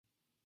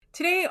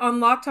Today on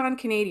Locked On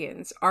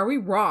Canadians, are we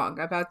wrong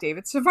about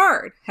David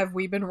Savard? Have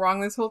we been wrong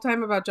this whole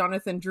time about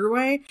Jonathan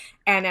Drouin?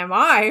 And am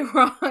I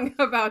wrong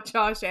about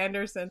Josh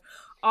Anderson?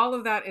 All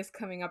of that is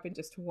coming up in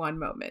just one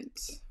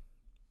moment.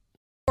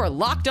 For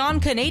Locked On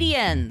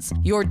Canadiens,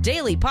 your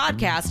daily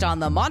podcast on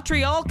the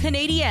Montreal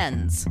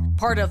Canadiens.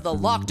 Part of the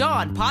Locked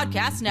On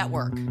Podcast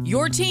Network,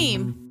 your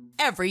team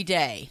every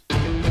day.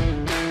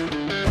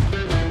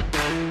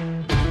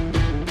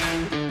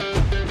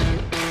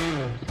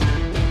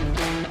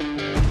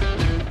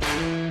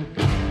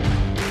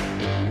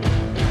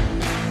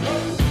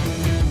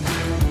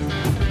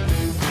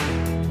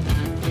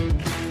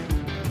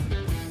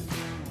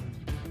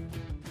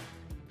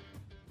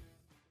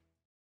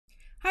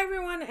 Hi,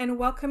 everyone, and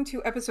welcome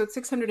to episode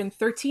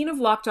 613 of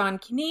Locked On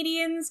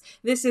Canadians.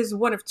 This is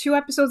one of two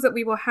episodes that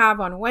we will have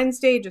on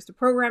Wednesday. Just a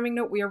programming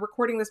note, we are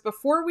recording this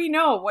before we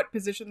know what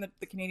position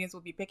the Canadians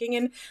will be picking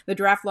in. The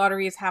draft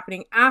lottery is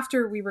happening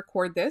after we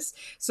record this,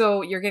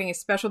 so you're getting a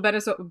special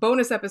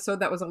bonus episode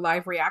that was a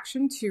live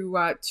reaction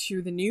to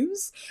the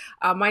news.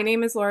 My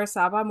name is Laura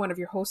Saba. I'm one of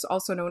your hosts,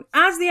 also known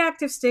as The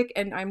Active Stick,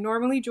 and I'm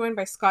normally joined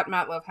by Scott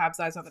Matlow of Habs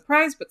Eyes on the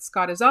Prize, but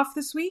Scott is off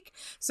this week,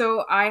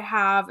 so I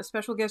have a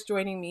special guest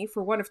joining me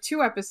for one of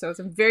two episodes.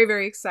 I'm very,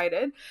 very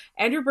excited.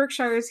 Andrew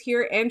Berkshire is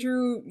here.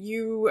 Andrew,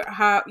 you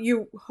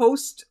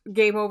host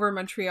Game Over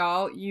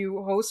Montreal.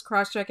 You host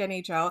Crosscheck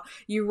NHL.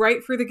 You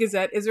write for the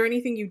Gazette. Is there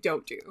anything you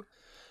don't do?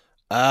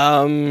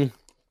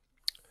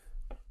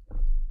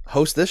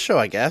 Host this show,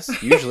 I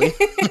guess, usually.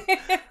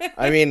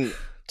 I mean,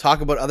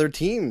 talk about other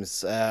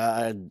teams.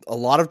 A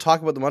lot of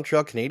talk about the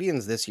Montreal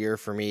Canadiens this year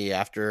for me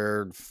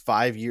after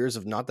 5 years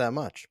of not that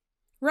much.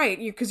 Right,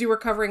 because you were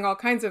covering all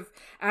kinds of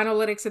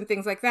analytics and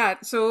things like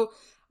that. So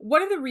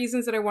one of the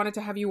reasons that I wanted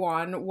to have you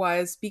on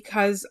was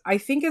because I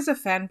think as a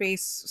fan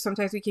base,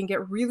 sometimes we can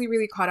get really,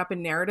 really caught up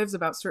in narratives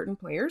about certain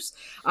players.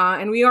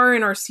 And we are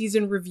in our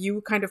season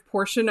review kind of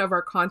portion of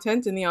our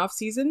content in the off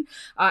season.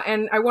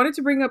 And I wanted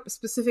to bring up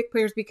specific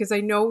players because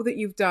I know that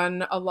you've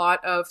done a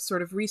lot of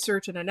sort of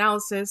research and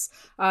analysis.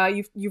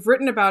 You've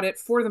written about it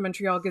for the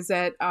Montreal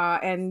Gazette.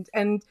 And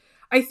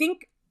I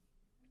think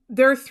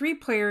there are three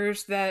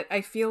players that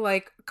I feel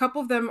like a couple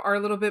of them are a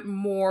little bit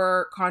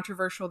more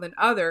controversial than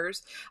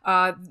others.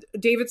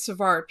 David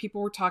Savard,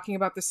 people were talking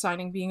about the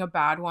signing being a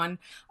bad one.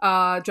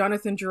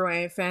 Jonathan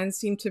Drouin, fans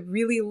seem to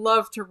really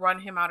love to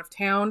run him out of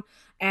town.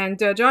 And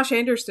Josh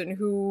Anderson,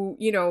 who,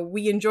 you know,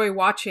 we enjoy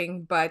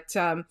watching, but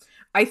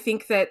I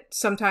think that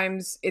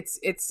sometimes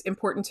it's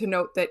important to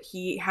note that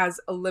he has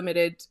a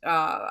limited,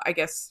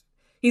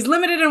 he's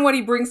limited in what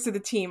he brings to the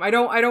team. I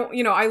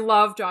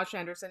love Josh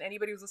Anderson.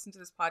 Anybody who's listened to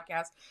this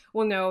podcast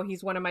will know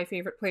he's one of my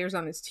favorite players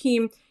on this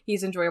team.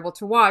 He's enjoyable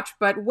to watch,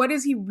 but what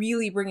is he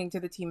really bringing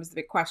to the team is the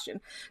big question.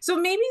 So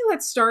maybe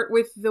let's start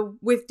with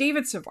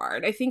David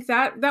Savard. I think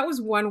that was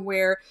one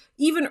where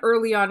even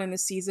early on in the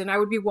season, I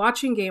would be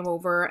watching Game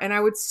Over and I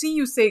would see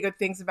you say good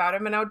things about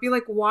him and I would be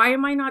like, why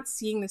am I not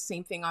seeing the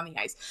same thing on the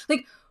ice?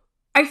 Like,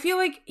 I feel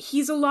like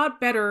he's a lot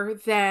better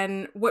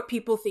than what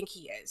people think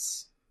he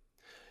is.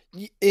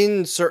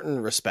 In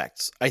certain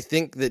respects, I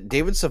think that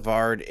David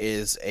Savard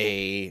is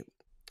a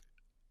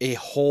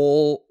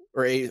hole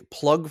or a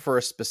plug for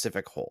a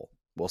specific hole,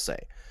 we'll say.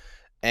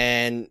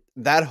 And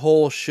that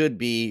hole should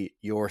be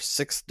your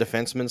sixth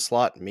defenseman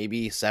slot,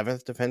 maybe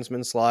seventh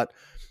defenseman slot,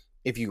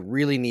 if you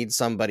really need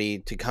somebody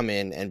to come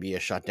in and be a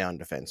shutdown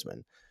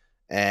defenseman.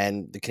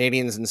 And the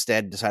Canadiens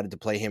instead decided to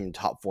play him in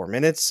top 4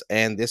 minutes.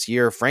 And this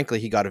year, frankly,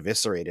 he got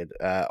eviscerated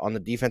on the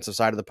defensive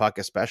side of the puck,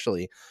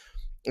 especially.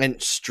 And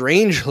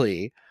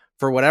strangely,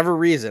 for whatever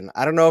reason,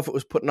 I don't know if it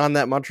was putting on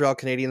that Montreal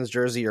Canadiens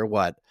jersey or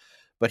what,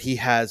 but he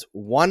has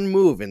one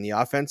move in the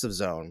offensive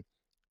zone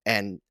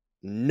and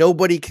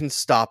nobody can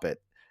stop it.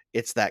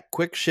 It's that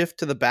quick shift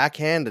to the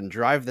backhand and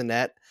drive the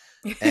net.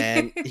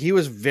 And he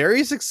was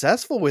very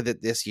successful with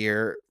it this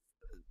year.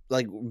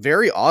 Like,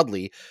 very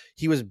oddly,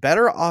 he was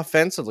better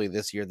offensively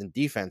this year than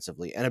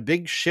defensively. And a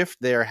big shift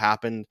there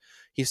happened.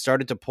 He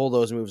started to pull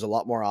those moves a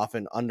lot more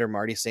often under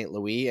Marty St.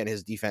 Louis, and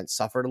his defense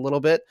suffered a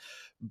little bit.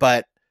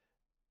 But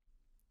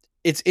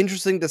it's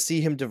interesting to see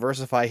him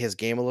diversify his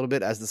game a little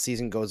bit as the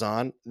season goes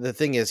on. The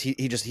thing is, he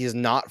is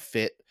not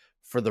fit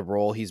for the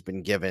role he's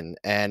been given.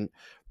 And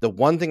the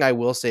one thing I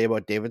will say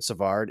about David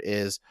Savard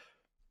is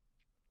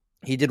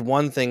he did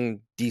one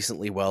thing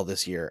decently well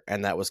this year,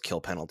 and that was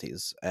kill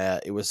penalties.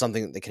 It was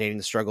something that the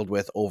Canadiens struggled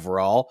with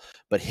overall,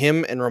 but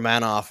him and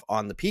Romanov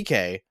on the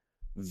PK,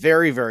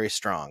 very, very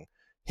strong.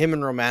 Him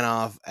and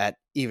Romanov at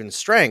even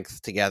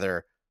strength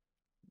together,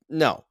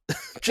 no,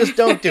 just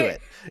don't do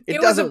it. It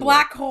was a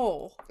black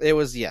hole. It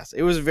was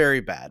very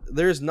bad.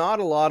 There's not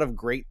a lot of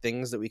great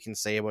things that we can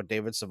say about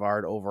David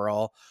Savard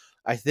overall.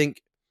 I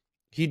think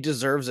he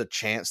deserves a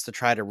chance to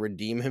try to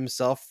redeem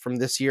himself from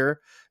this year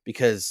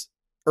because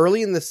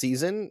early in the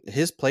season,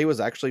 his play was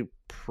actually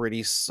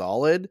pretty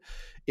solid.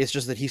 It's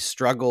just that he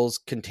struggles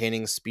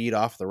containing speed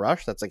off the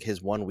rush. That's like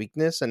his one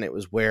weakness. And it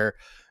was where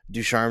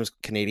Ducharme's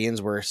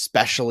Canadiens were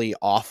especially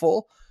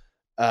awful.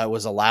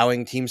 Was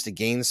allowing teams to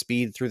gain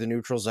speed through the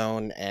neutral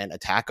zone and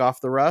attack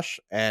off the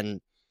rush.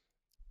 And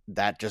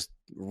that just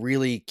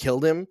really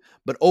killed him.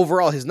 But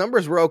overall, his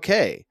numbers were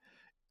okay.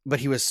 But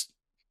he was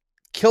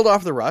killed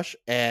off the rush,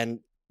 and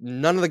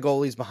none of the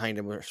goalies behind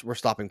him were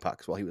stopping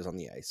pucks while he was on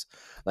the ice.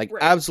 Like,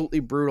 absolutely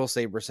brutal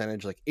save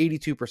percentage, like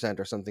 82%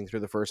 or something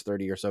through the first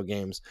 30 or so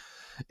games.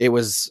 It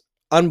was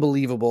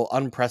unbelievable,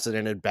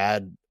 unprecedented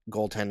bad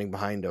goaltending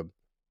behind him.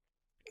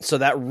 So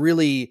that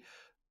really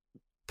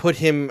put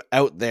him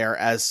out there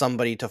as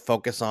somebody to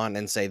focus on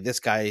and say, this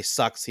guy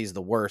sucks, he's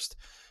the worst,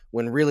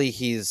 when really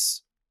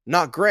he's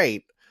not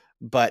great,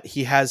 but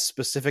he has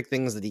specific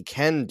things that he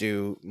can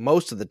do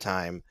most of the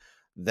time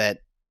that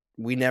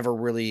we never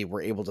really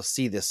were able to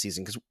see this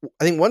season. Because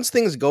I think once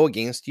things go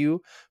against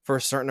you for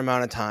a certain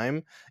amount of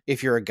time,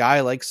 if you're a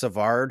guy like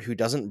Savard who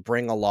doesn't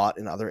bring a lot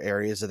in other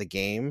areas of the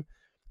game,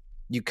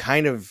 you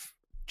kind of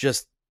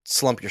just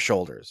slump your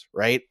shoulders,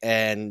 right?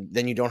 And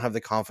then you don't have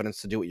the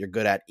confidence to do what you're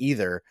good at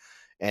either.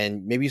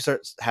 And maybe you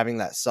start having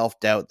that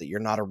self-doubt that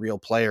you're not a real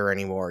player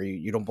anymore.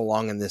 You don't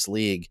belong in this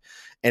league.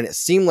 And it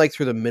seemed like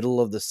through the middle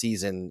of the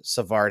season,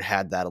 Savard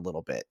had that a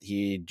little bit.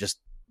 He just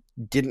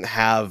didn't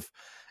have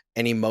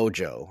any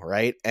mojo,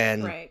 right?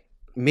 And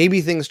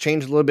maybe things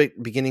change a little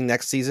bit beginning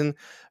next season,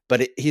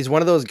 but he's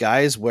one of those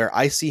guys where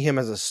I see him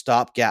as a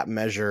stopgap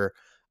measure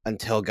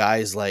until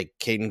guys like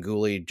Caden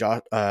Gooley,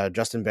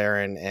 Justin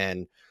Barron,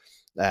 and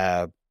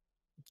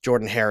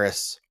Jordan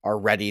Harris are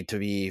ready to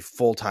be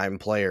full-time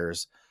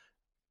players.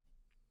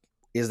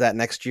 Is that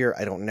next year?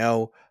 I don't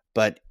know.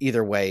 But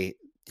either way,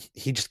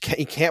 he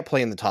can't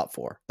play in the top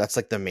four. That's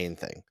like the main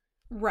thing.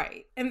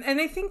 Right. And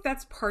I think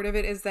that's part of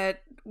it, is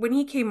that when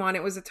he came on,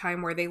 it was a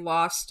time where they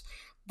lost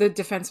the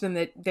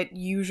defenseman that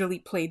usually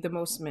played the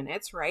most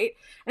minutes, right?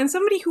 And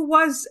somebody who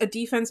was a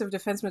defensive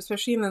defenseman,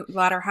 especially in the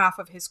latter half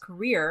of his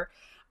career.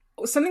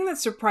 Something that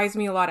surprised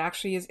me a lot,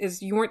 actually,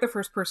 is you weren't the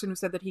first person who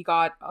said that he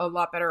got a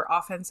lot better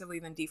offensively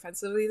than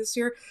defensively this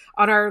year.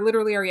 On our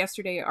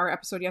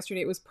episode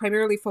yesterday, it was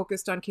primarily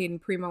focused on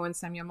Caden Primo and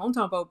Semyon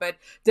Montembeault, but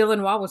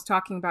Dylan Waugh was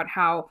talking about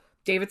how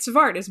David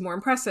Savard is more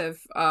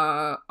impressive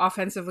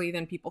offensively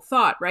than people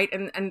thought, right?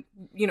 And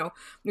you know,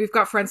 we've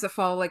got friends that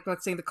follow, like,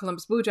 let's say, the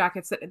Columbus Blue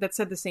Jackets that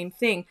said the same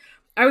thing.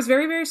 I was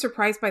very, very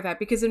surprised by that,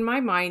 because in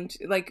my mind,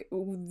 like,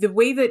 the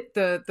way that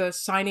the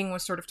signing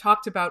was sort of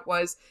talked about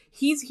was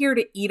he's here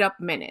to eat up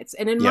minutes.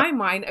 And in my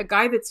mind, a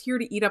guy that's here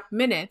to eat up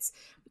minutes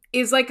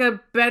is like a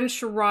Ben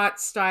Sherratt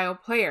style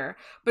player,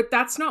 but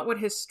that's not what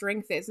his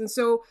strength is. And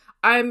so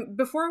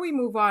before we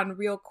move on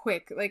real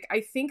quick, like,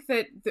 I think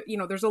that,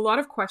 there's a lot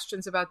of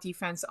questions about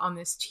defense on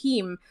this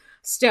team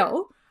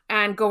still.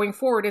 And going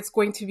forward, it's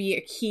going to be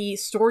a key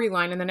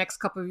storyline in the next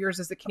couple of years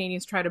as the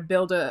Canadiens try to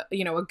build a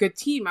good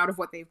team out of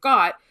what they've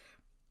got.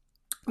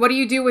 What do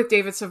you do with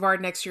David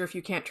Savard next year if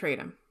you can't trade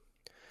him?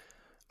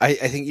 I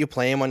think you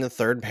play him on the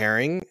third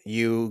pairing.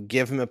 You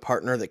give him a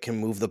partner that can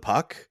move the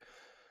puck,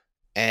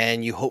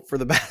 and you hope for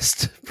the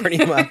best,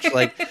 pretty much.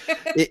 Like,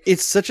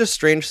 it's such a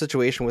strange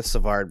situation with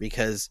Savard,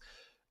 because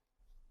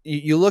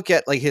you look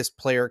at, like, his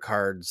player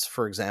cards,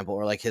 for example,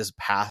 or like his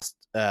past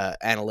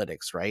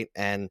analytics, right?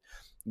 And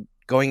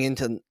going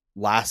into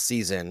last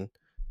season,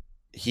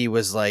 he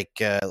was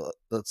like,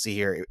 let's see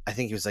here. I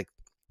think he was like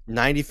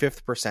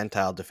 95th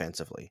percentile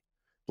defensively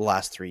the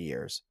last 3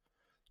 years.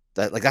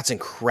 That's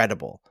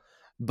incredible.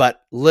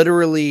 But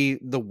literally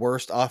the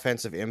worst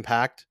offensive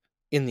impact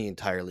in the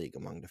entire league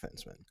among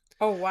defensemen.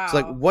 Oh, wow. So,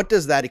 like, what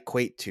does that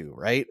equate to,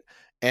 right?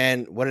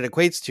 And what it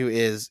equates to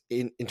is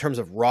in terms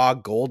of raw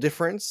goal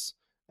difference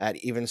at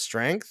even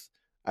strength,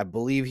 I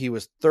believe he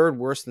was third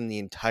worst in the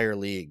entire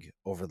league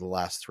over the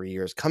last 3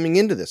 years coming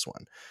into this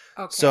one.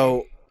 Okay.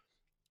 So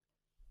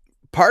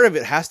part of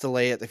it has to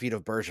lay at the feet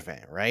of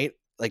Bergevin, right?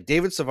 Like,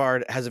 David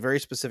Savard has a very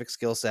specific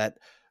skill set.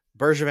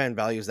 Bergevin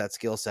values that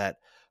skill set,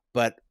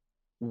 but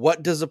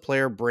what does a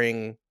player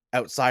bring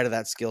outside of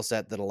that skill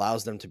set that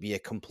allows them to be a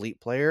complete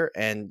player?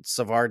 And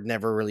Savard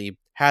never really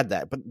had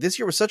that. But this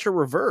year was such a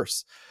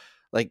reverse.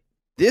 Like,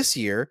 this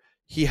year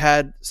he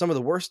had some of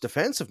the worst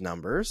defensive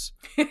numbers.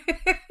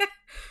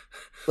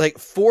 Like,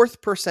 4th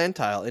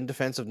percentile in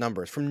defensive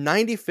numbers, from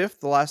 95th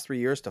the last 3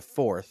 years to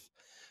 4th.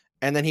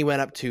 And then he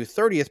went up to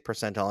 30th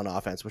percentile in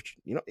offense, which,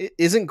 it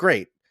isn't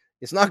great.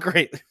 It's not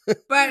great.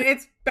 But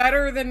it's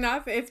better than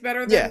nothing. It's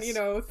better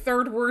than,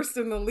 third worst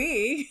in the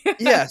league.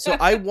 Yeah. So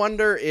I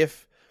wonder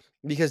if,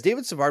 because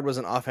David Savard was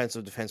an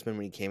offensive defenseman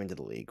when he came into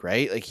the league,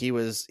 right? Like, he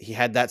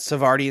had that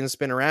Savardian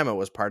spinorama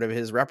was part of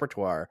his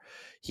repertoire.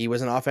 He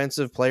was an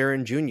offensive player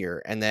in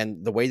junior. And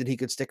then the way that he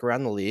could stick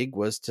around the league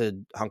was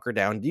to hunker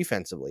down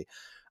defensively.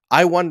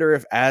 I wonder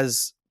if,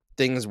 as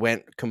things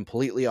went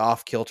completely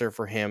off kilter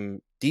for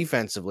him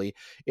defensively,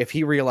 if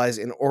he realized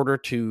in order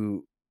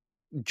to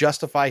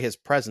justify his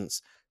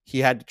presence, he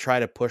had to try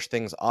to push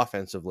things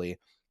offensively.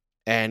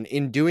 And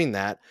in doing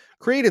that,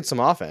 created some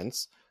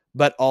offense,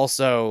 but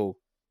also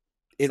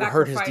it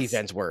hurt his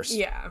defense worse.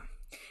 Yeah.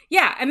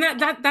 Yeah, and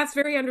that's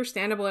very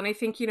understandable. And I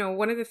think,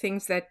 one of the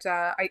things that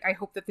I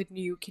hope that the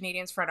new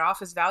Canadiens front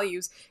office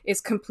values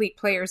is complete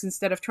players,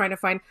 instead of trying to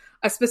find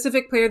a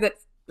specific player that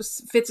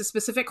fits a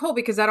specific hole,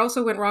 because that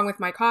also went wrong with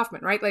Mike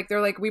Hoffman, right? Like,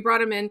 they're like, we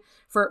brought him in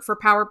for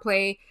power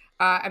play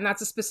and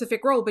that's a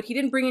specific role, but he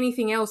didn't bring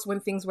anything else when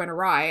things went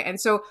awry. And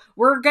so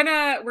we're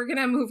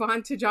gonna move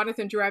on to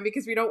Jonathan Drouin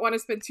because we don't want to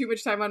spend too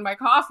much time on Mike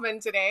Hoffman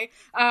today.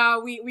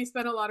 We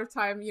spent a lot of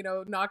time,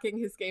 knocking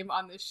his game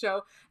on this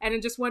show. And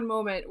in just one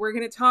moment, we're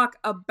gonna talk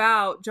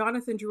about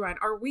Jonathan Drouin.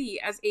 Are we,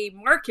 as a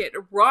market,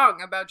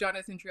 wrong about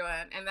Jonathan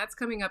Drouin? And that's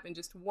coming up in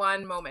just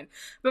one moment.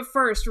 But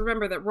first,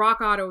 remember that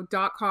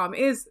RockAuto.com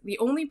is the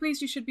only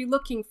place you should be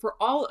looking for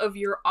all of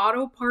your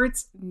auto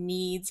parts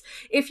needs.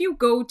 If you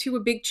go to a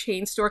big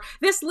chain store,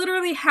 this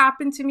literally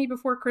happened to me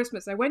before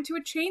Christmas. I went to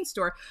a chain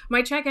store.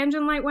 My check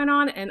engine light went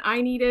on and I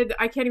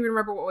can't even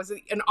remember what was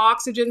it, an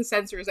oxygen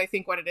sensor is I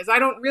think what it is. I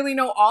don't really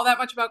know all that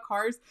much about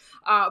cars,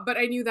 but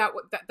I knew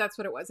that's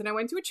what it was. And I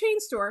went to a chain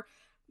store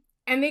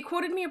and they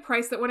quoted me a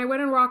price that when I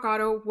went in Rock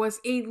Auto was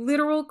a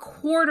literal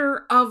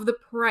quarter of the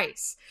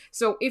price.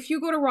 So if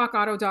you go to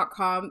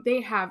rockauto.com,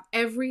 they have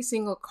every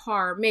single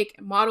car,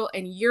 make, model,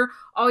 and year.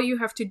 All you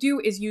have to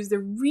do is use the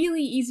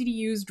really easy to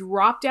use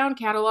drop-down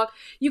catalog.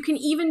 You can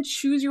even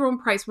choose your own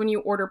price when you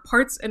order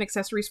parts and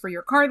accessories for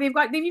your car. They've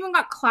even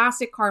got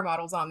classic car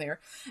models on there.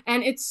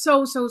 And it's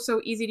so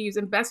easy to use.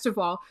 And best of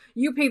all,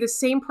 you pay the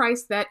same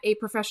price that a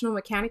professional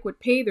mechanic would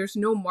pay. There's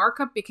no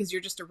markup because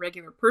you're just a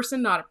regular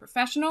person, not a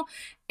professional.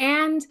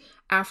 And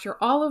after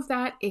all of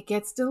that, it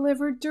gets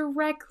delivered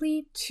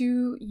directly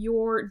to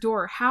your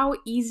door. How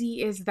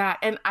easy is that?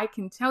 And I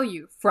can tell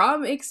you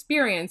from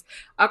experience,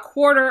 a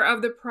quarter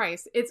of the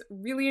price. It's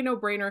really a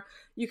no-brainer.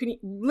 You can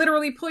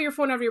literally pull your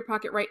phone out of your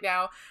pocket right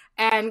now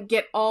and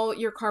get all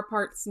your car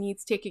parts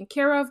needs taken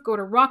care of. Go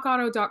to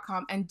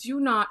rockauto.com and do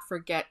not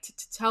forget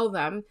to tell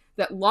them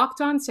that Locked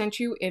On sent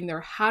you in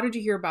their How Did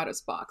You Hear About Us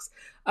box.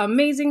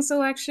 Amazing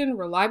selection,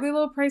 reliably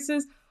low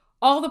prices,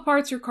 all the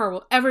parts your car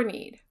will ever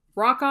need.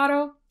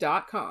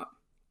 rockauto.com.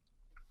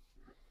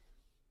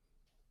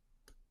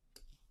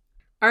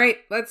 All right,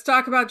 let's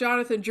talk about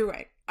Jonathan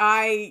Drouin.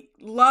 I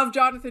love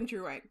Jonathan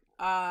Drouin.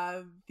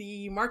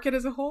 The market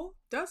as a whole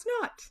does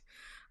not.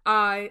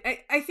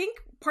 I think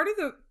part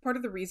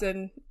of the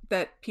reason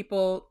that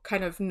people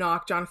kind of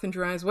knock Jonathan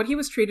Drouin is what he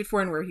was traded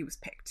for and where he was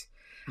picked.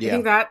 Yeah. I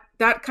think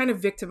that kind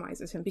of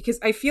victimizes him because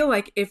I feel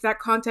like if that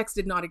context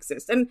did not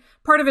exist, and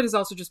part of it is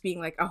also just being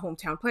like a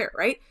hometown player,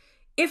 right?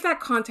 If that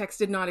context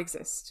did not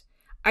exist,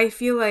 I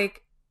feel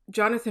like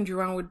Jonathan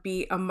Drouin would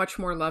be a much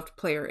more loved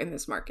player in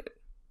this market.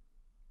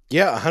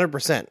 Yeah,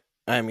 100%.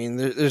 I mean,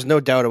 there's no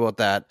doubt about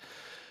that.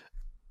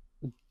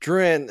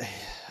 Drouin,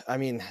 I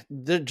mean,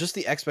 just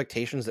the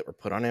expectations that were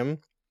put on him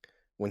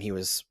when he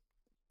was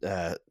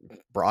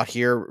brought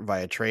here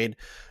via trade,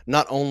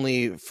 not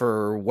only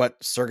for what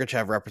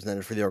Sergachev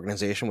represented for the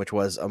organization, which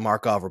was a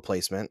Markov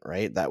replacement,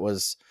 right? That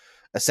was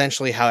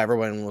essentially how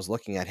everyone was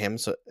looking at him.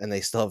 So, and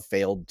they still have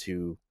failed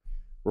to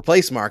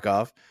replace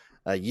Markov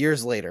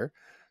years later.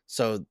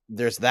 So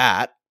there's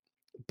that,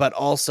 but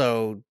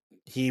also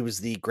he was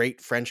the great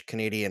French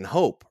Canadian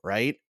hope,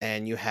 right?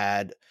 And you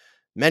had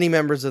many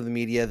members of the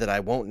media that I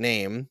won't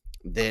name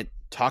that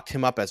talked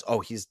him up as,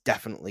 oh, he's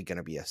definitely going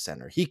to be a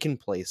center. He can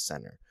play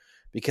center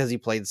because he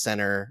played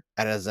center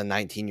as a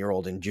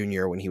 19-year-old in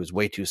junior when he was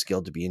way too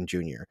skilled to be in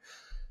junior.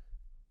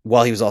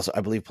 While he was also,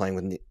 I believe, playing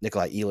with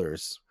Nikolai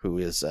Ehlers, who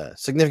is a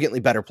significantly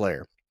better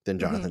player than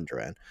Jonathan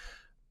Drouin.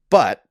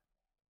 But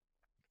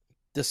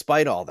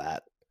despite all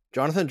that,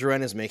 Jonathan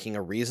Drouin is making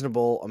a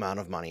reasonable amount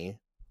of money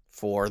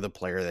for the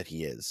player that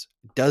he is.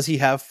 Does he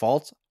have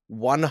faults?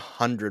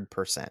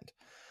 100%.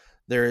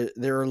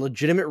 There are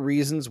legitimate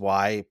reasons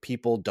why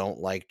people don't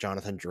like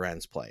Jonathan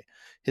Drouin's play.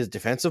 His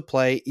defensive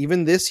play,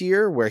 even this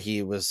year where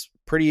he was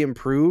pretty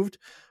improved,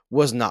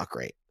 was not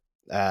great.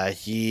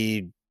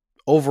 He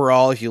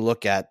overall, if you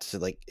look at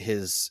like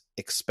his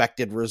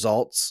expected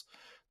results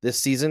this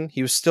season,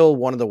 he was still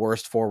one of the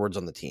worst forwards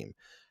on the team.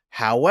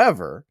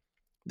 However,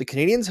 the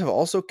Canadiens have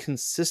also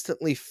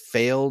consistently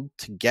failed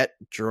to get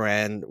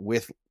Drouin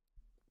with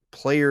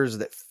players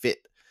that fit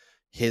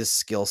his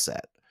skill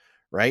set,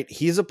 right?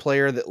 He's a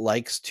player that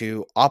likes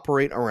to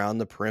operate around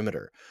the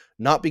perimeter,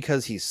 not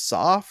because he's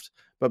soft,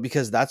 but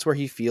because that's where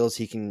he feels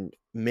he can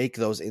make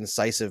those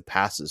incisive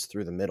passes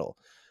through the middle.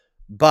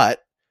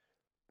 But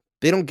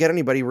they don't get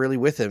anybody really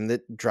with him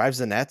that drives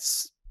the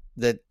nets,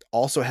 that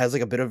also has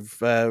like a bit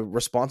of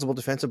responsible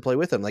defensive play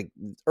with him. Like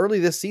early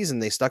this season,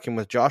 they stuck him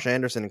with Josh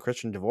Anderson and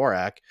Christian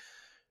Dvorak,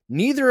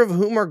 neither of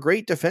whom are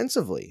great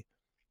defensively.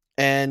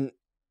 And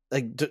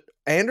like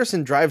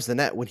Anderson drives the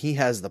net when he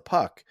has the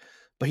puck,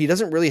 but he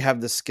doesn't really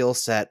have the skill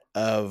set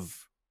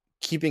of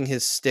keeping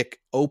his stick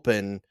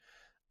open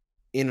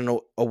in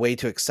a way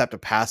to accept a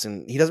pass.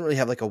 And he doesn't really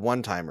have like a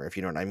one-timer, if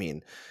you know what I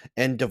mean.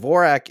 And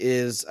Dvorak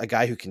is a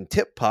guy who can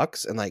tip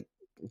pucks and like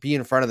be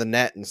in front of the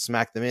net and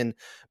smack them in,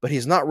 but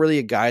he's not really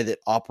a guy that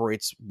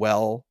operates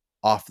well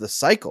off the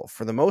cycle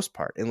for the most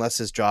part, unless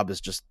his job is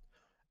just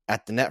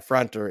at the net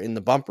front or in the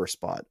bumper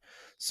spot.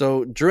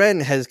 So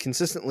Drouin has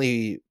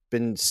consistently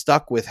been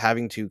stuck with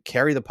having to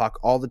carry the puck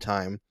all the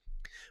time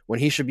when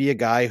he should be a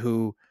guy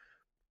who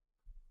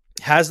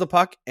has the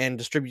puck and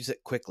distributes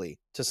it quickly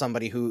to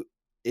somebody who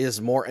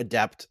is more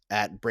adept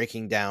at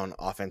breaking down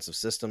offensive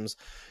systems.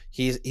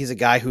 He's a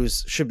guy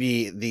who's should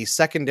be the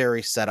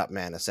secondary setup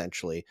man,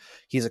 essentially.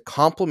 He's a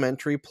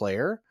complementary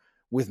player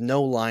with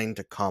no line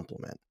to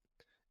complement.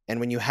 And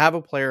when you have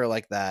a player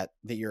like that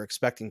you're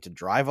expecting to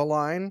drive a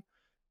line,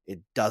 it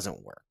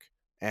doesn't work.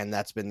 And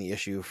that's been the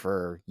issue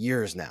for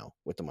years now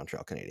with the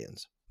Montreal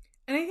Canadiens.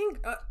 And I think,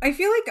 I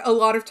feel like a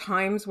lot of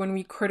times when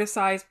we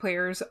criticize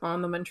players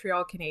on the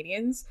Montreal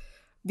Canadiens,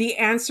 the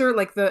answer,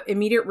 like the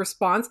immediate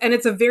response, and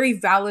it's a very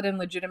valid and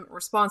legitimate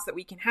response that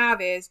we can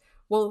have is,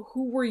 well,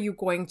 who were you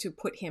going to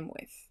put him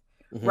with?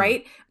 Mm-hmm.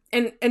 Right?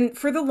 And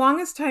for the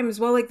longest time as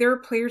well, like there are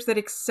players that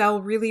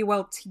excel really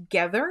well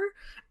together,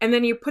 and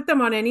then you put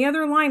them on any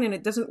other line and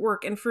it doesn't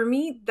work. And for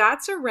me,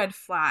 that's a red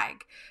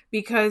flag,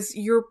 because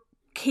you're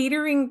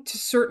catering to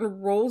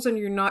certain roles and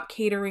you're not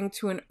catering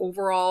to an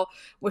overall,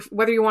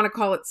 whether you want to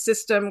call it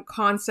system,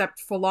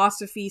 concept,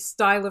 philosophy,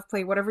 style of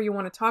play, whatever you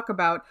want to talk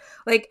about.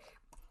 Like,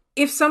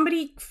 if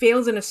somebody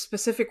fails in a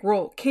specific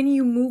role, can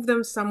you move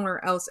them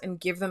somewhere else and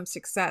give them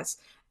success?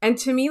 And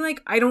to me,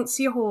 like, I don't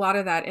see a whole lot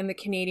of that in the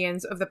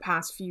Canadiens of the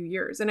past few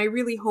years. And I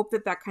really hope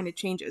that that kind of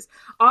changes.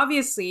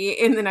 Obviously,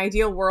 in an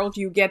ideal world,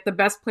 you get the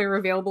best player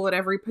available at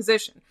every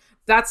position.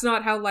 That's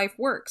not how life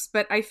works.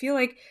 But I feel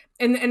like,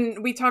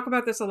 and we talk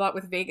about this a lot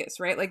with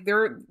Vegas, right? Like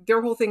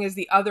their whole thing is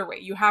the other way.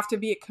 You have to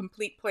be a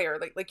complete player.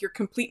 Like your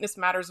completeness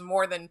matters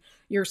more than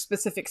your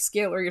specific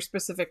skill or your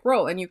specific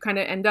role. And you kind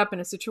of end up in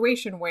a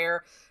situation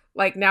where,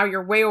 like, now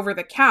you're way over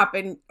the cap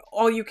and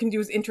all you can do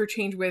is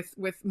interchange with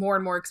more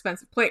and more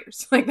expensive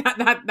players. Like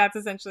that's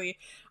essentially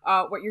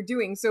what you're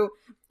doing. So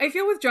I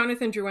feel with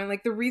Jonathan Drouin,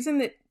 like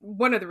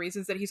one of the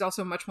reasons that he's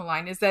also much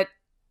maligned is that,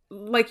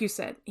 like you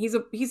said,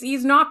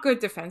 he's not good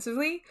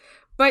defensively,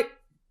 but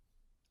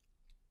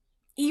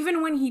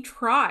even when he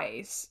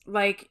tries,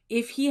 like,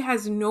 if he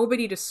has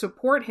nobody to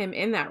support him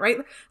in that, right?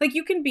 Like,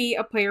 you can be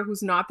a player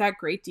who's not that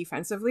great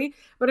defensively,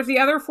 but if the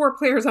other 4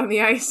 players on the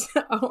ice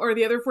or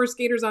the other 4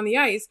 skaters on the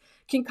ice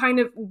can kind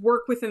of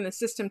work within the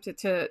system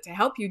to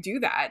help you do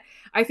that,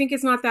 I think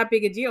it's not that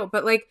big a deal.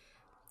 But like,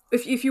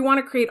 if you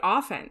want to create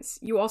offense,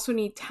 you also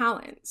need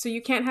talent. So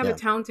you can't have a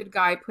talented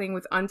guy playing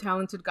with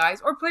untalented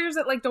guys, or players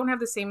that like don't have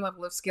the same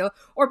level of skill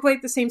or play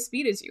at the same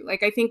speed as you.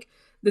 Like, I think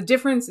the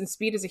difference in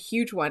speed is a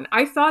huge one.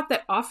 I thought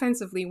that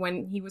offensively,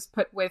 when he was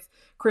put with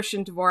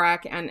Christian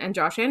Dvorak and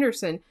Josh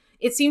Anderson,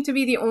 it seemed to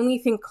be the only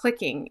thing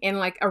clicking in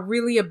like a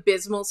really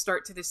abysmal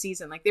start to the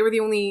season. Like that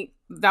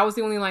was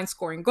the only line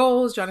scoring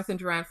goals. Jonathan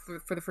Drouin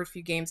for the first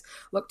few games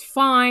looked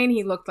fine.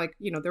 He looked like,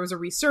 there was a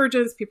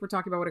resurgence. People were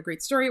talking about what a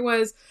great story it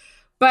was.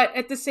 But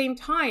at the same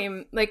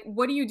time, like,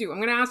 what do you do?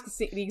 I'm going to ask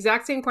the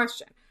exact same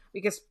question,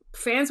 because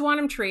fans want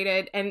him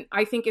traded. And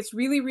I think it's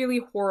really, really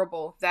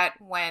horrible that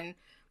when,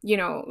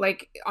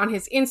 like on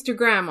his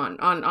Instagram,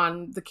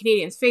 on the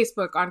Canadiens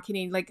Facebook, on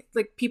Canadian,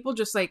 like people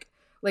just like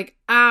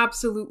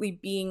absolutely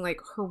being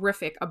like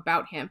horrific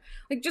about him.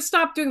 Like, just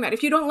stop doing that.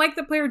 If you don't like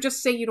the player,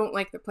 just say you don't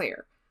like the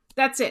player.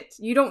 That's it.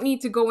 You don't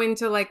need to go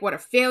into like what a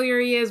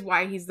failure he is,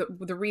 why he's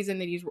the reason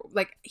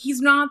that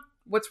he's not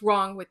what's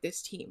wrong with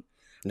this team.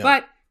 No.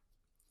 But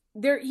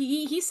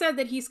he said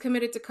that he's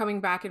committed to coming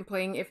back and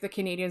playing if the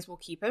Canadiens will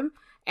keep him.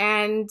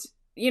 And,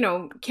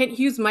 Kent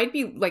Hughes might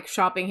be like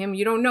shopping him.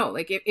 You don't know.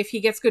 Like if he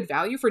gets good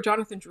value for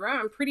Jonathan Drouin,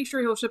 I'm pretty sure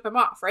he'll ship him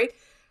off, right?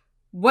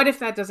 What if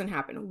that doesn't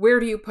happen? Where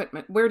do you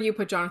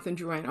put Jonathan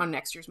Drouin on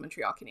next year's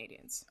Montreal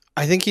Canadiens?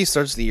 I think he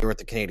starts the year with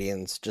the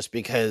Canadiens just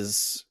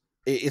because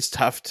it's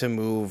tough to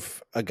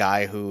move a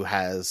guy who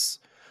has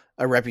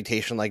a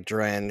reputation like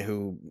Drouin,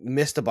 who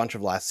missed a bunch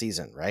of last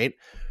season, right?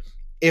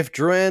 If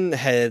Drouin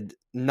had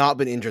not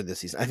been injured this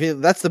season, I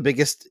think that's the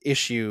biggest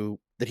issue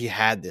that he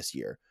had this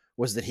year,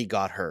 was that he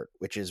got hurt,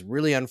 which is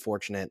really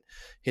unfortunate.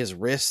 His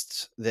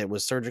wrist that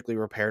was surgically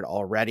repaired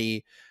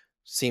already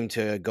seemed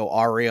to go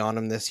awry on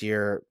him this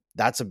year.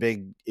 That's a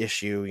big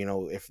issue,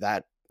 if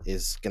that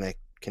is going to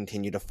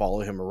continue to follow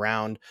him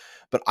around.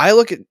 But I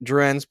look at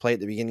Drouin's play at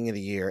the beginning of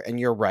the year, and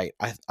you're right.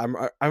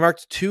 I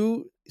marked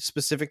 2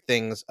 specific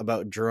things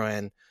about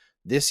Drouin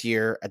this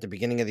year at the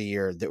beginning of the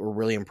year that were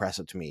really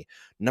impressive to me.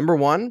 Number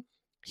 1,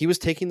 he was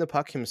taking the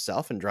puck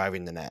himself and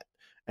driving the net.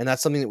 And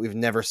that's something that we've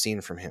never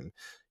seen from him.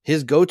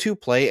 His go-to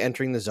play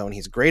entering the zone,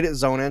 he's great at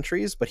zone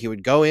entries, but he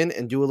would go in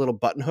and do a little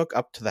button hook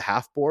up to the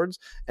half boards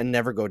and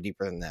never go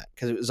deeper than that.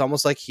 Because it was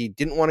almost like he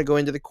didn't want to go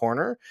into the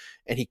corner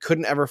and he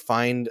couldn't ever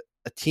find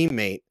a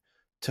teammate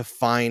to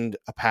find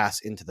a pass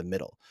into the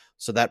middle.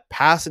 So that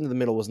pass into the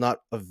middle was not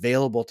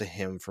available to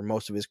him for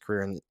most of his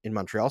career in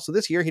Montreal. So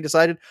this year he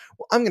decided,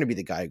 well, I'm going to be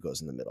the guy who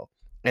goes in the middle.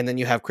 And then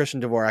you have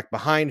Christian Dvorak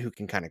behind, who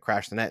can kind of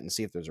crash the net and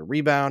see if there's a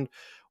rebound,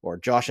 or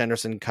Josh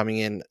Anderson coming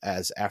in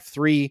as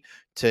F3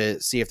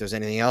 to see if there's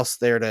anything else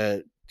there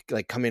to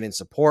like come in and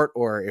support,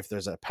 or if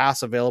there's a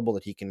pass available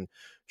that he can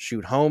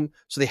shoot home.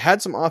 So they had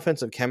some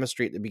offensive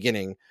chemistry at the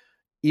beginning,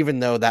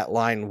 even though that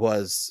line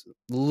was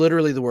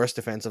literally the worst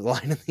defensive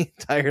line in the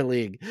entire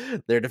league.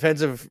 Their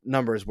defensive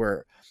numbers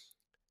were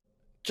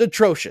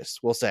atrocious,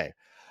 we'll say.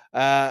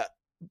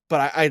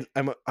 But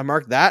I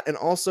marked that, and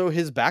also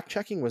his back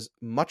checking was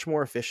much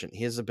more efficient.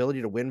 His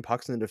ability to win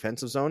pucks in the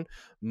defensive zone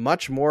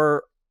much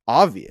more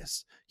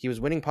obvious. He was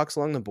winning pucks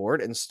along the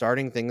board and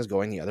starting things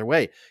going the other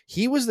way.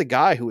 He was the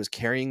guy who was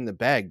carrying the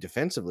bag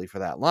defensively for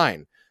that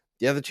line.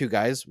 The other two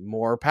guys,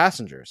 more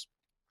passengers.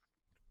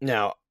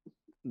 Now,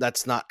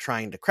 that's not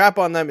trying to crap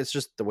on them. It's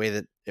just the way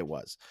that it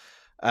was.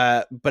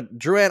 But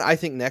Drouin, I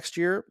think next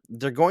year,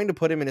 they're going to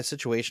put him in a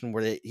situation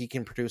where he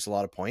can produce a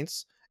lot of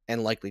points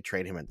and likely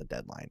trade him at the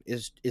deadline.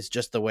 Is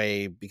just the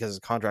way, because his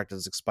contract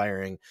is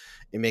expiring,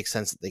 it makes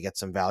sense that they get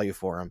some value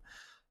for him.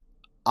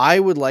 I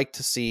would like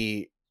to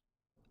see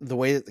the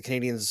way that the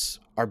Canadiens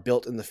are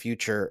built in the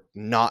future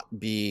not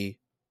be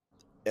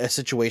a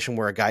situation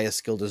where a guy as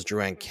skilled as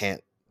Drouin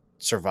can't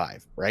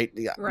survive, right?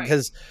 Yeah, Right.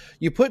 Because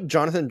you put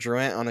Jonathan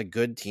Drouin on a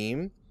good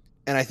team,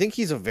 and I think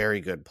he's a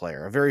very good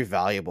player, a very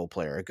valuable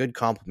player, a good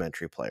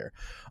complementary player.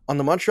 On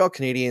the Montreal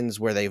Canadiens,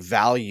 where they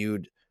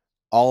valued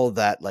all of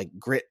that like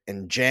grit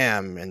and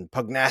jam and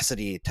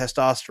pugnacity,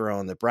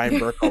 testosterone that Brian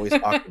Burke always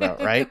talked about,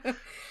 right?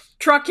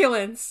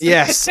 Truculence.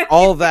 Yes,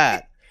 all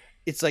that.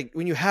 It's like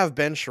when you have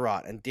Ben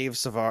Sherratt and David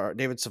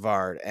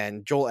Savard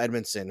and Joel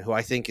Edmondson, who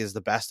I think is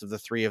the best of the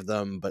three of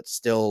them, but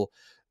still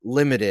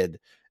limited.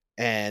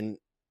 And,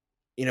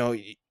 you know,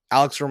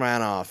 Alex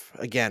Romanov,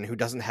 again, who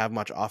doesn't have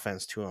much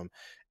offense to him.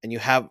 And you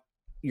have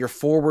your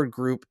forward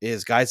group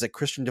is guys like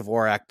Christian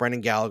Dvorak,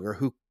 Brendan Gallagher,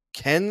 who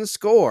can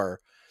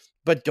score,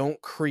 but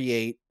don't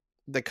create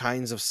the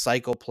kinds of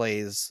cycle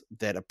plays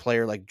that a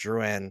player like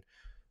Drouin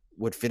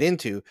would fit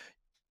into.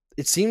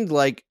 It seemed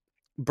like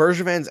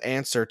Bergevin's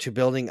answer to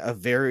building a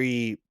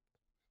very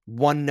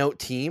one-note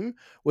team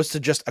was to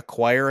just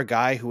acquire a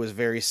guy who was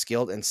very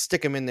skilled and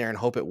stick him in there and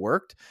hope it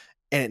worked,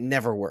 and it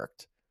never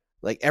worked.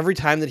 Like every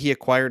time that he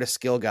acquired a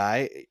skill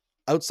guy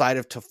outside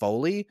of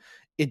Toffoli,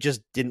 it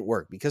just didn't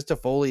work, because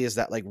Toffoli is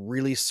that like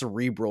really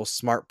cerebral,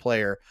 smart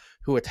player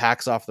who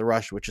attacks off the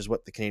rush, which is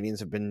what the Canadiens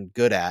have been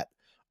good at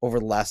over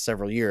the last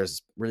several years.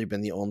 It's really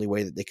been the only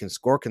way that they can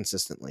score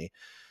consistently.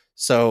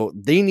 So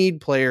they need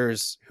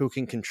players who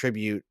can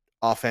contribute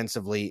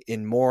offensively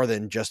in more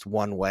than just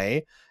one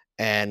way.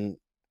 And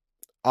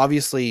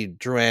obviously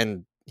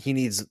Drouin, he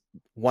needs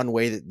one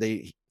way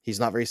that he's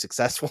not very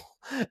successful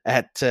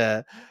at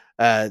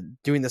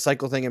doing the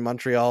cycle thing in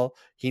Montreal.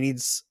 He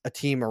needs a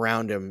team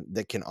around him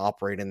that can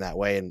operate in that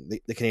way. And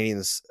the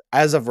Canadiens,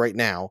 as of right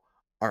now,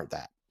 aren't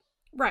that.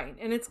 Right.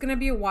 And it's going to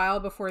be a while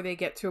before they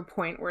get to a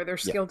point where they're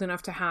skilled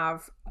enough to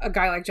have a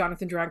guy like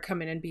Jonathan Drouin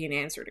come in and be an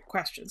answer to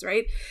questions,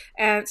 right?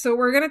 And so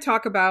we're going to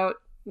talk about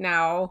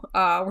now,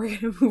 we're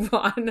going to move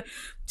on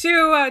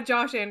to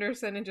Josh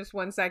Anderson in just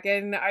 1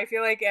 second. I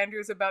feel like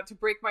Andrew's about to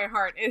break my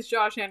heart. Is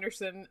Josh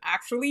Anderson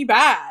actually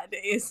bad?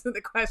 Is the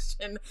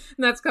question.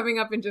 And that's coming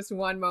up in just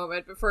one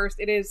moment. But first,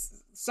 it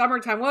is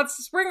summertime. Well, it's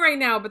spring right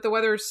now, but the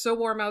weather is so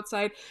warm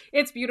outside.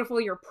 It's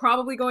beautiful. You're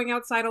probably going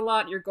outside a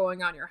lot. You're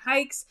going on your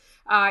hikes.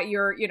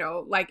 You're,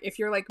 like if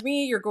you're like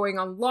me, you're going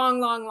on long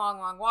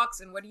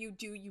walks. And what do?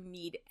 You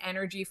need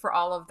energy for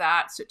all of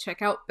that. So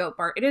check out Built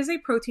Bar. It is a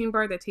protein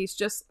bar that tastes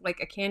just like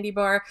a candy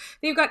bar.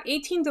 They've got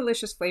 18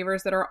 delicious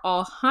flavors that are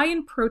all high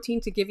in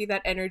protein to give you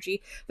that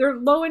energy. They're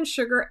low in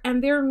sugar,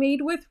 and they're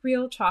made with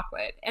real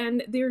chocolate,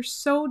 and they're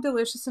so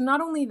delicious. And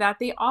not only that,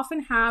 they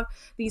often have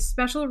these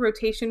special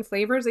rotation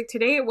flavors. Like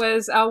today it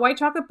was a white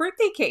chocolate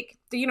birthday cake.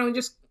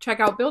 Just check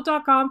out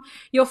built.com.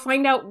 You'll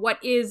find out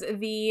what is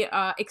the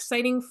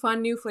exciting,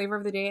 fun new flavor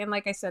of the day. And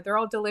like I said, they're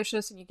all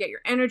delicious and you get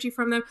your energy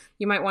from them.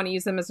 You might want to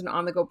use them as an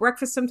on-the-go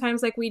breakfast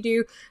sometimes, like we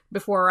do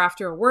before or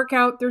after a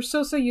workout. They're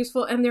so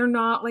useful, and they're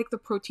not like the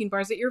protein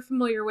bars that you're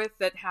familiar with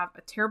that have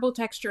a terrible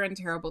texture and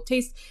terrible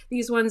taste.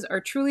 These ones are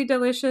truly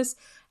delicious.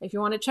 If you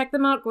want to check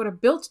them out, go to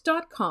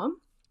built.com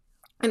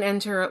and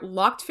enter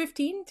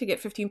LOCKED15 to get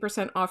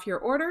 15% off your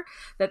order.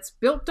 That's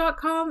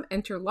built.com.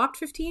 Enter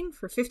LOCKED15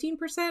 for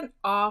 15%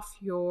 off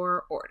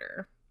your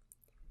order.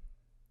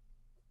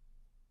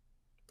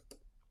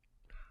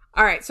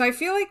 All right, so I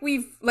feel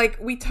like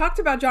we talked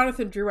about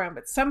Jonathan Drouin,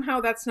 but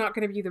somehow that's not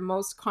going to be the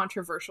most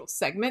controversial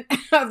segment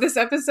of this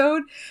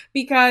episode,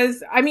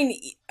 because,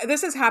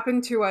 this has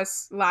happened to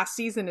us last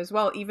season as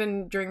well,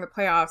 even during the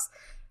playoffs.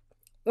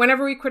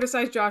 Whenever we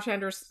criticize Josh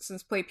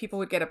Anderson's play, people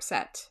would get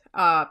upset.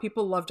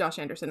 People love Josh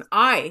Anderson.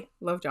 I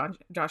love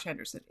Josh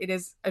Anderson. It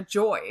is a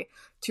joy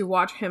to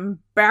watch him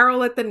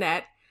barrel at the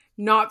net,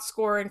 not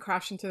score, and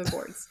crash into the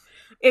boards.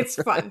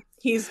 It's fun.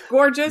 He's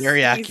gorgeous.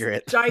 Very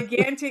accurate. He's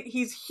gigantic.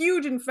 He's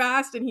huge and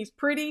fast, and he's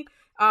pretty.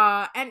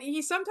 And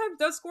he sometimes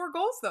does score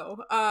goals though.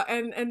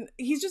 And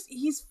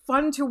he's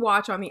fun to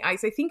watch on the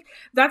ice. I think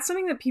that's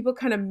something that people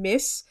kind of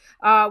miss,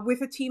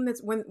 with a team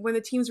that's when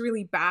the team's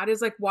really bad,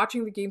 is like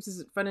watching the games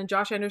isn't fun. And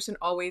Josh Anderson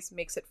always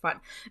makes it fun.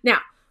 Now,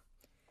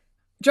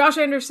 Josh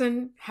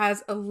Anderson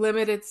has a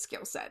limited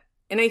skill set.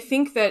 And I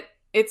think that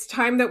it's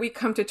time that we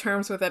come to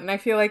terms with it. And I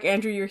feel like,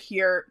 Andrew, you're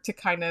here to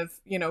kind of,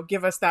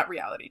 give us that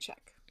reality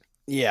check.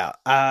 Yeah.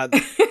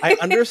 I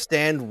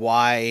understand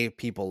why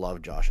people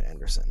love Josh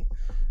Anderson.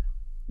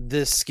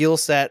 The skill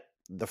set,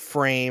 the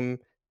frame,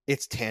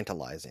 it's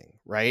tantalizing,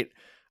 right?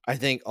 I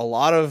think a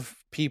lot of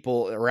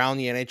people around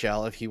the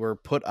NHL, if he were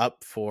put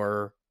up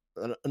for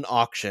an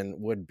auction,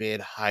 would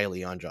bid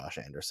highly on Josh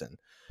Anderson.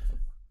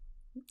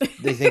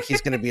 They think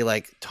he's going to be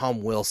like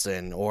Tom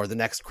Wilson or the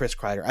next Chris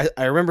Kreider.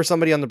 I remember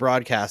somebody on the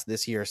broadcast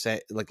this year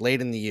say, like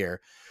late in the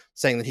year,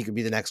 saying that he could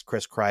be the next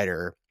Chris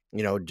Kreider,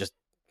 just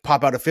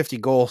pop out a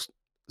 50-goal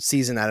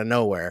season out of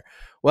nowhere.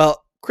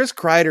 Well, Chris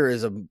Kreider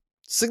is a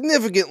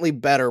significantly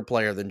better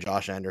player than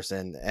Josh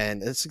Anderson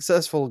and a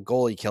successful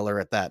goalie killer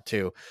at that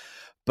too.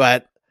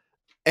 But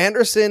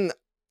Anderson,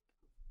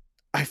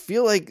 I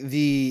feel like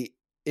the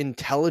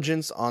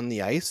intelligence on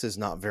the ice is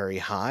not very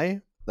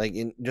high. Like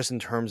in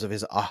terms of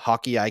his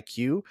hockey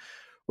IQ,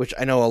 which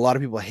I know a lot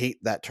of people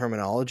hate that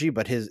terminology,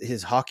 but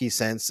his hockey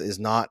sense is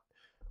not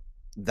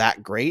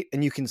that great.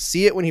 And you can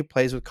see it when he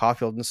plays with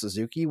Caulfield and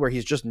Suzuki, where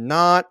he's just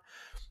not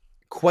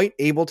quite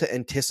able to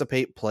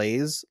anticipate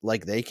plays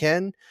like they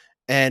can.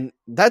 And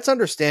that's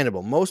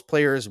understandable. Most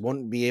players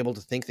won't be able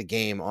to think the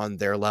game on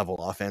their level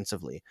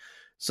offensively.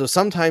 So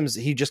sometimes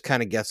he just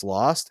kind of gets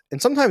lost,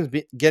 and sometimes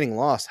getting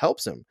lost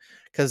helps him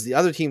because the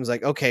other team's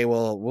like, okay,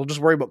 well, we'll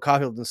just worry about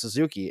Caulfield and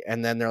Suzuki.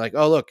 And then they're like,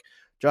 oh, look,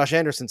 Josh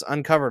Anderson's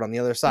uncovered on the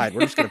other side.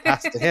 We're just going to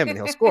pass it to him and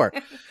he'll score.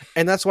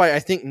 And that's why I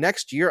think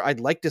next year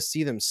I'd like to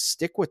see them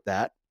stick with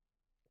that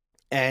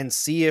and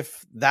see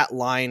if that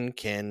line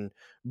can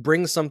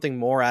bring something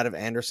more out of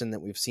Anderson that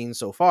we've seen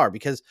so far.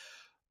 Because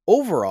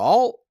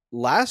overall,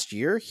 last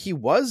year, he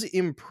was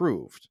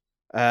improved.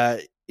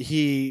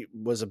 He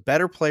was a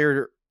better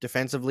player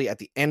defensively at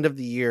the end of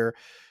the year.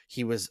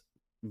 He was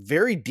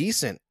very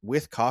decent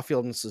with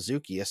Caulfield and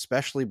Suzuki,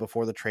 especially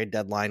before the trade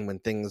deadline when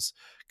things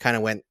kind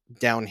of went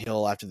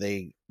downhill after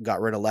they got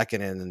rid of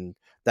Lehkonen and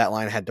that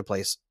line had to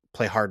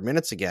play hard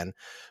minutes again.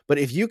 But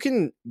if you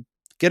can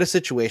get a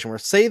situation where,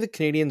 say, the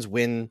Canadiens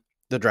win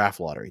the draft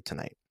lottery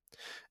tonight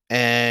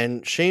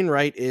and Shane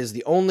Wright is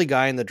the only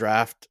guy in the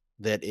draft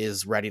that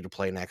is ready to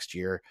play next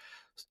year,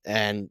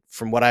 and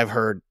from what I've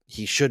heard,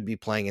 he should be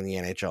playing in the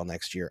NHL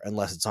next year,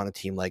 unless it's on a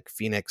team like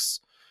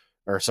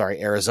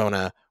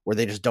Arizona, where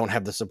they just don't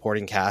have the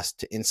supporting cast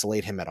to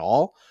insulate him at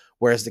all.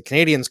 Whereas the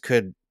Canadiens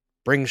could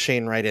bring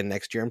Shane Wright in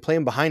next year and play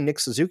him behind Nick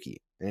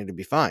Suzuki, and it'd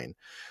be fine.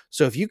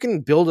 So if you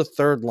can build a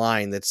third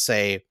line that's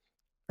a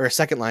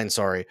second line,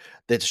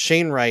 that's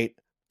Shane Wright,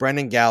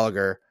 Brendan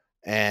Gallagher,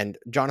 and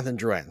Jonathan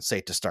Drouin,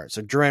 say, to start.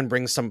 So Drouin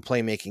brings some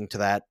playmaking to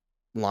that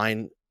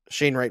line.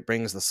 Shane Wright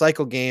brings the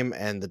cycle game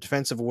and the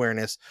defensive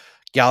awareness.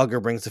 Gallagher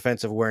brings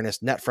defensive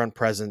awareness, net front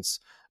presence,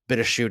 bit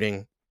of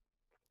shooting.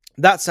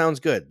 That sounds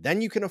good.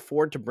 Then you can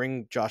afford to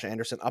bring Josh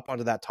Anderson up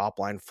onto that top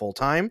line full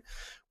time,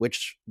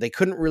 which they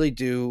couldn't really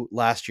do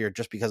last year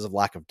just because of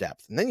lack of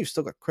depth. And then you've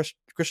still got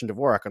Christian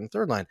Dvorak on the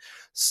third line,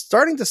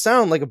 starting to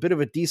sound like a bit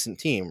of a decent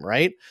team,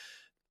 right?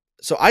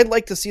 So I'd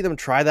like to see them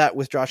try that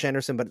with Josh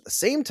Anderson, but at the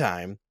same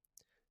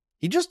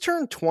he just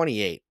turned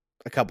 28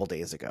 a couple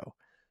days ago.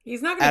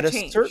 He's not going to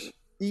change.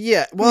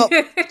 Yeah, well,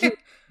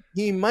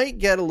 he might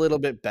get a little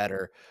bit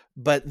better,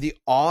 but the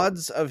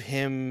odds of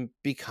him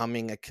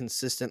becoming a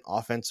consistent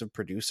offensive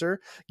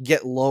producer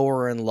get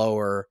lower and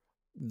lower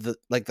the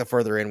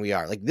further in we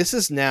are. Like, this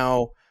is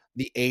now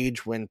the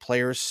age when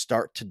players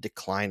start to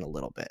decline a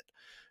little bit.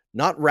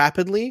 Not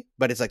rapidly,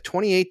 but it's like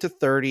 28 to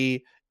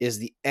 30 is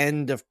the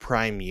end of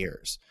prime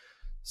years.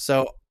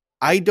 So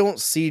I don't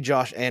see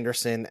Josh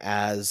Anderson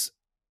as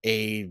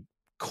a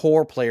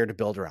core player to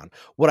build around.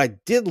 What I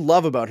did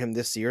love about him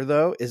this year,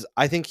 though, is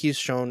I think he's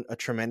shown a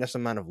tremendous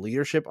amount of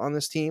leadership on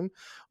this team,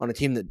 on a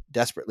team that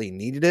desperately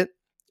needed it.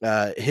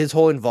 His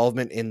whole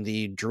involvement in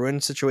the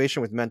Drouin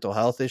situation with mental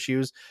health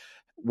issues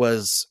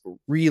was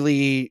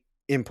really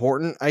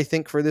important, I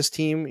think, for this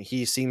team.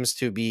 He seems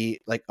to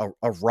be like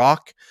a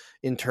rock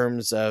in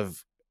terms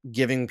of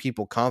giving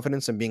people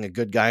confidence and being a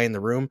good guy in the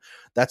room.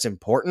 That's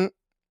important.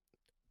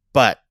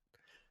 But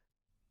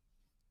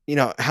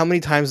how many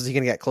times is he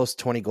going to get close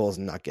to 20 goals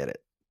and not get it?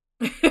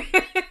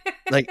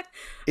 Like,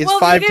 it's well,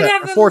 5 times, 4 times. Well,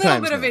 he did have a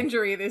little bit of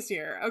injury this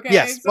year. Okay.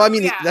 Yes. So, well, I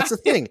mean, yeah. That's the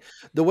thing.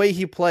 The way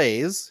he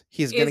plays,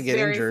 he's going to get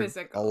injured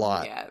physical. A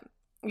lot.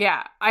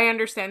 Yeah, I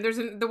understand. There's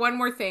the one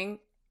more thing.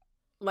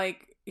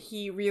 Like,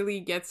 he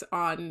really gets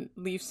on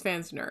Leafs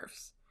fans'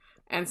 nerves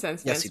and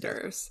Sens fans'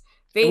 nerves.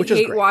 They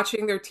hate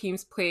watching their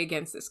teams play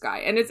against this guy.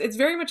 And it's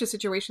very much a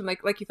situation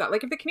like you thought.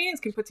 Like, if the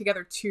Canadiens can put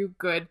together 2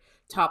 good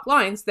top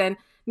lines, then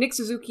Nick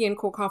Suzuki and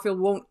Cole Caulfield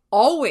won't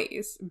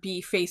always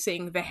be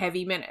facing the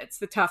heavy minutes,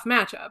 the tough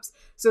matchups.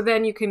 So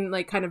then you can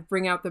kind of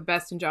bring out the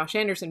best in Josh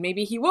Anderson.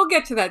 Maybe he will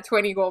get to that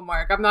 20 goal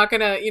mark. I'm not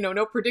going to,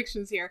 no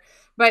predictions here.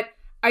 But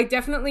I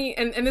definitely,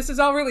 and this is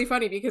all really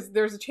funny because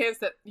there's a chance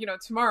that,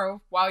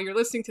 tomorrow, while you're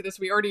listening to this,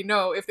 we already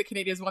know if the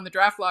Canadiens won the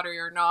draft lottery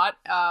or not.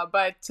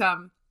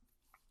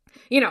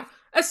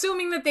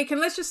 Assuming that they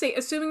can,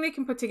 assuming they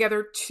can put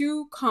together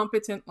 2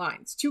 competent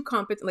lines,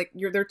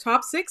 their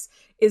top 6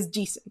 is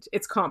decent,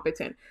 it's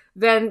competent,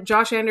 then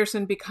Josh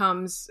Anderson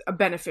becomes a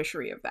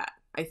beneficiary of that,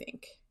 I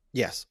think.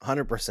 Yes,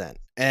 100%.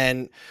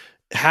 And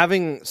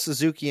having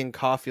Suzuki and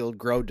Caulfield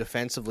grow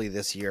defensively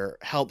this year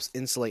helps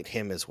insulate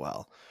him as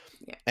well.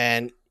 Yeah.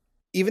 And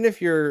even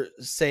if you're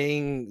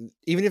saying,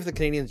 even if the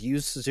Canadians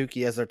use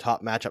Suzuki as their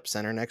top matchup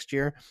center next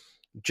year,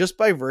 just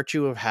by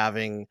virtue of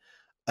having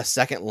a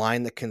second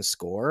line that can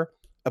score,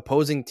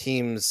 opposing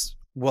teams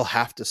will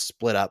have to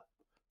split up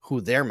who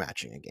they're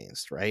matching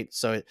against, right?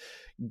 So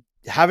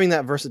having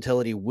that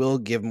versatility will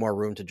give more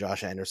room to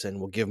Josh Anderson,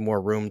 will give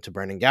more room to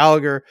Brendan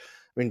Gallagher.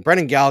 I mean,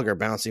 Brendan Gallagher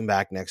bouncing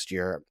back next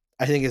year,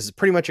 I think is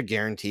pretty much a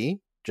guarantee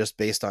just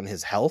based on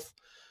his health.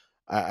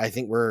 I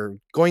think we're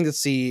going to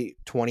see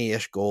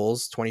 20-ish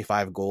goals,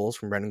 25 goals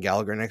from Brendan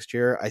Gallagher next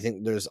year. I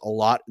think there's a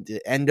lot at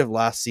the end of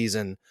last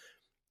season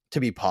to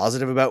be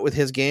positive about with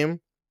his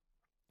game.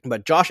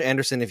 But Josh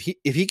Anderson, if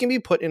he can be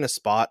put in a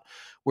spot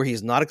where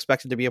he's not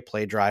expected to be a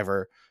play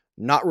driver,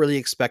 not really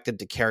expected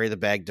to carry the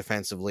bag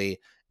defensively,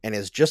 and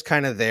is just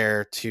kind of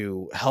there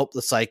to help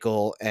the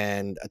cycle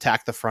and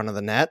attack the front of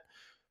the net,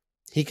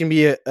 he can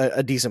be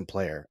a decent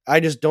player.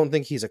 I just don't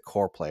think he's a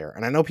core player.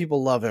 And I know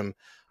people love him.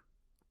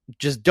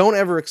 Just don't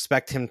ever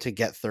expect him to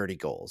get 30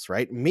 goals,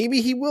 right?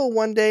 Maybe he will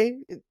one day.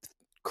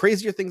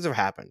 Crazier things have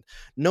happened.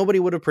 Nobody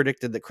would have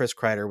predicted that Chris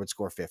Kreider would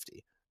score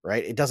 50,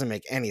 right? It doesn't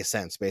make any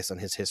sense based on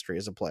his history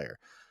as a player.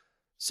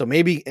 So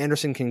maybe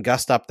Anderson can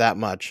gust up that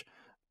much,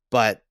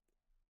 but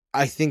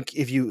I think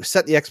if you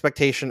set the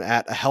expectation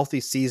at a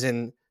healthy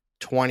season,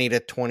 20 to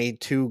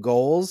 22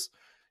 goals,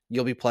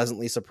 you'll be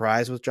pleasantly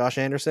surprised with Josh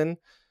Anderson.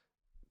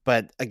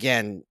 But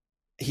again,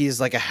 he's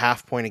like a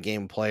half point a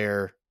game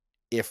player,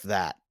 if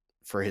that,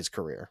 for his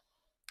career.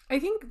 I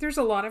think there's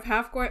a lot of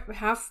half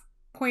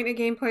point a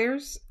game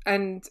players,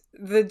 and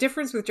the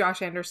difference with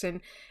Josh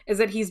Anderson is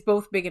that he's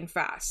both big and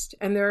fast,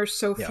 and there are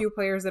so few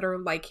players that are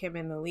like him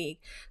in the league.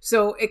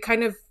 So it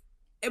kind of,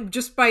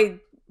 just by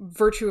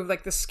virtue of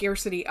like the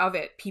scarcity of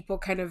it, people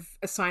kind of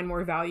assign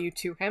more value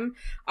to him.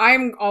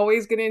 I'm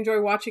always going to enjoy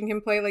watching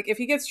him play. Like if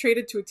he gets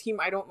traded to a team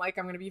I don't like,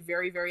 I'm going to be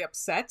very, very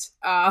upset.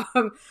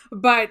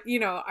 But you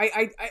know,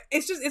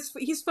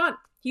 he's fun.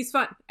 He's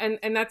fun.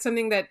 And that's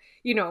something that,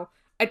 you know,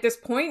 at this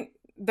point,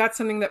 that's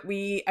something that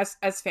we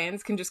as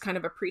fans can just kind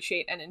of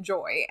appreciate and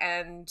enjoy.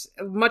 And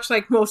much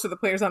like most of the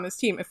players on this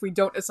team, if we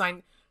don't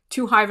assign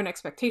too high of an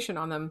expectation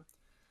on them,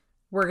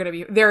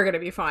 they're gonna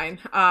be fine.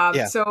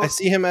 So I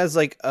see him as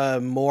like a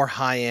more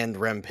high end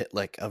Rem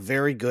Pitlick, a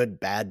very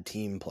good bad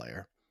team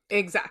player.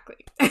 Exactly.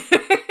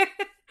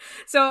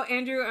 So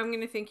Andrew, I'm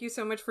going to thank you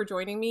so much for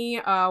joining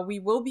me. We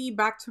will be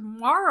back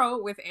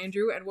tomorrow with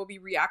Andrew, and we'll be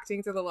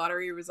reacting to the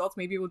lottery results.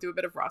 Maybe we'll do a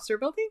bit of roster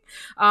building,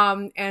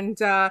 and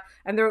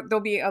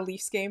there'll be a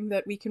Leafs game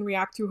that we can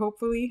react to,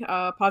 hopefully,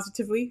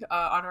 positively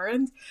on our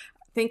end.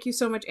 Thank you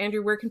so much,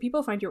 Andrew. Where can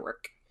people find your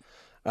work?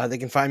 They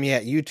can find me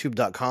at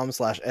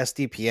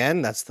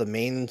youtube.com/SDPN. That's the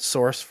main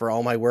source for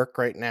all my work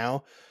right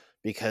now,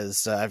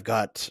 because I've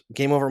got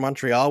Game Over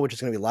Montreal, which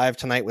is going to be live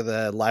tonight with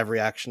a live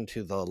reaction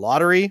to the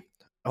lottery.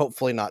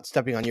 Hopefully not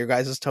stepping on your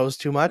guys' toes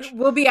too much.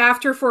 We'll be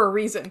after for a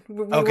reason.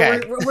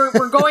 Okay.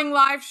 We're going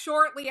live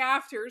shortly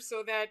after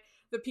so that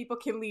the people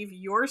can leave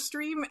your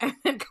stream and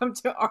then come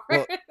to ours.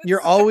 Well,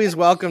 you're always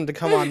welcome to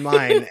come on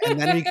mine,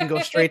 and then we can go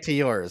straight to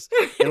yours.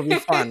 It'll be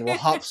fun. We'll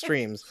hop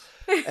streams.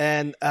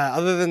 And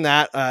other than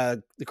that,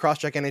 the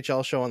Crosscheck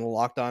NHL show on the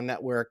Locked On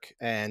Network.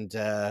 And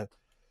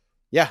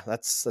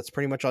that's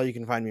pretty much all you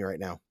can find me right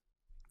now.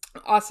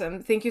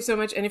 Awesome. Thank you so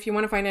much. And if you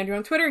want to find Andrew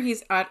on Twitter,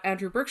 he's at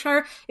Andrew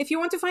Berkshire. If you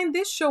want to find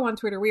this show on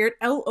Twitter, we are at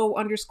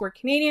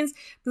LO_Canadians.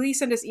 Please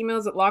send us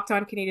emails at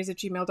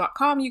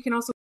lockedoncanadians@gmail.com. You can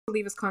also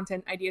leave us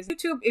content ideas on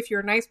YouTube. If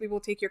you're nice, we will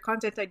take your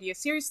content ideas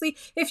seriously.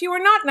 If you are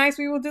not nice,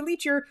 we will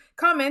delete your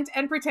comment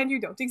and pretend you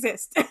don't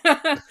exist.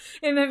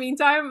 In the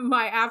meantime,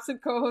 my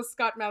absent co-host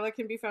Scott Matla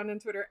can be found on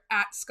Twitter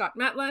at Scott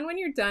Matla. And when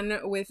you're done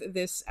with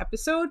this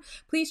episode,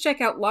 please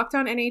check out Locked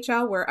On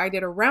NHL, where I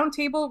did a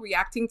roundtable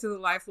reacting to the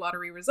live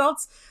lottery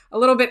results a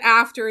little bit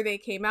after they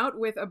came out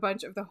with a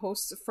bunch of the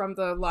hosts from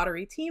the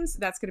lottery teams.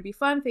 That's going to be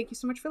fun. Thank you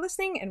so much for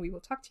listening, and we will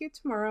talk to you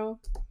tomorrow.